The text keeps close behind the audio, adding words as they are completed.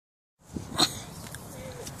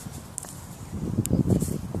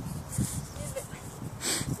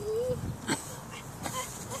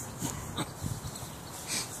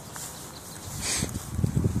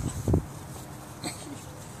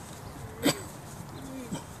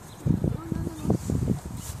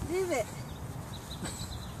love it.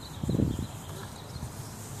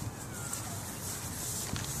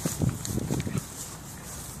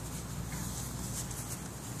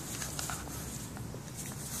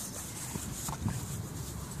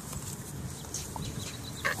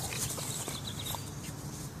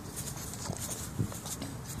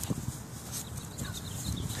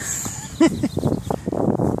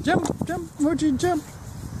 Jump, jump, Mochi, jump.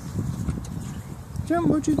 Jump,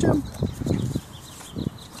 Mochi, jump.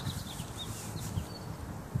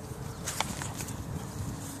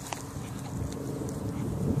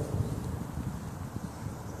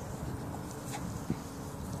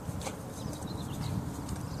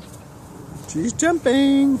 She's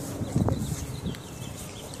jumping.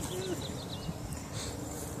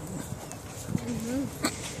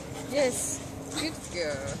 Yes, good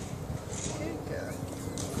girl. Good girl.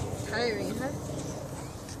 Tiring, huh?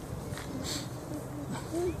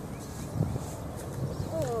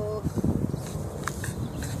 Oh.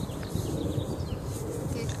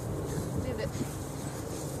 Okay, move it.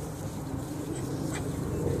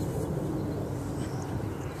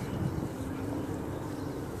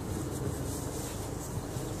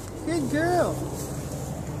 Good girl.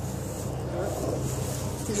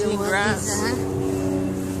 Eating grass.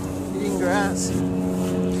 Eating grass.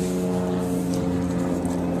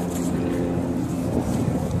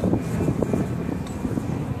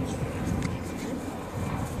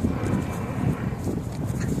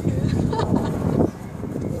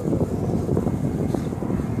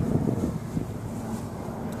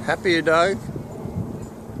 Happy, your dog?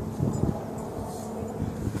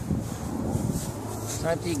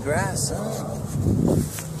 Time to eat grass, huh?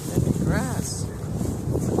 Time to eat grass.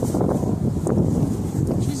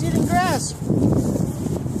 She's eating grass.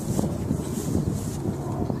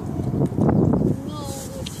 No,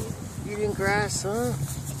 Mochi. Eating grass, huh?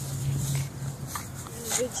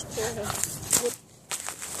 Vegetarian.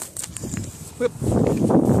 Whip.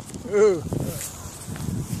 Ooh.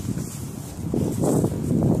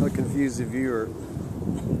 I'll confuse the viewer.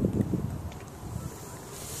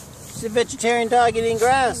 She's a vegetarian dog eating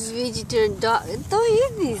grass. Vegetarian dog. Don't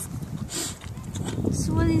eat this. This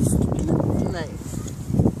one is like.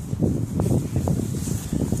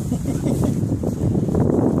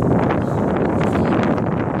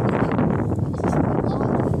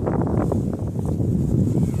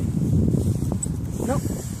 Nope.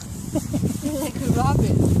 Like a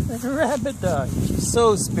rabbit. Like a rabbit dog. She's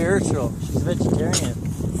so spiritual. She's a vegetarian.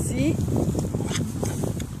 See?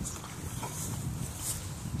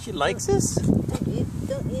 She likes us? Don't eat,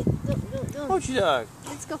 don't eat, don't. Mochi dog.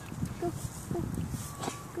 Let's go, go, go,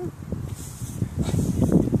 go.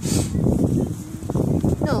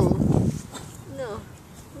 No, no,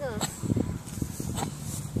 no.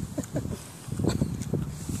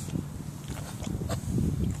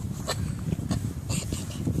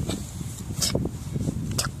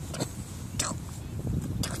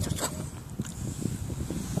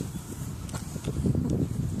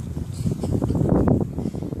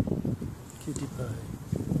 Cutie pie.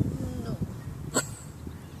 No.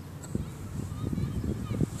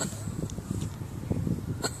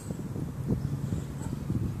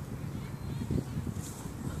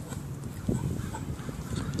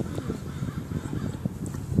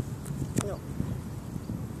 No.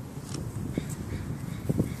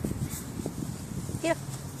 Here.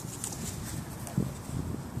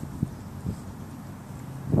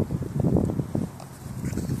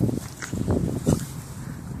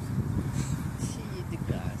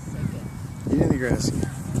 Eating the grass.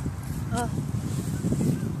 Oh.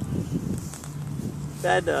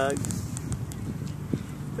 Bad dog.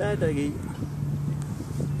 Bad doggy.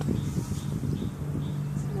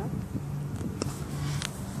 No.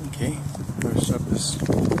 Okay, better stop this.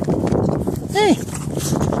 Hey!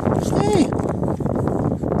 Hey!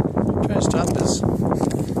 Try to stop this.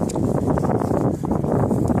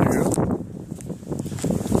 There you go.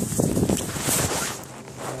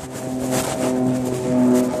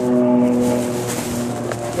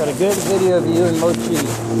 Got a good video of you and Mochi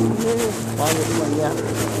on this one, yeah.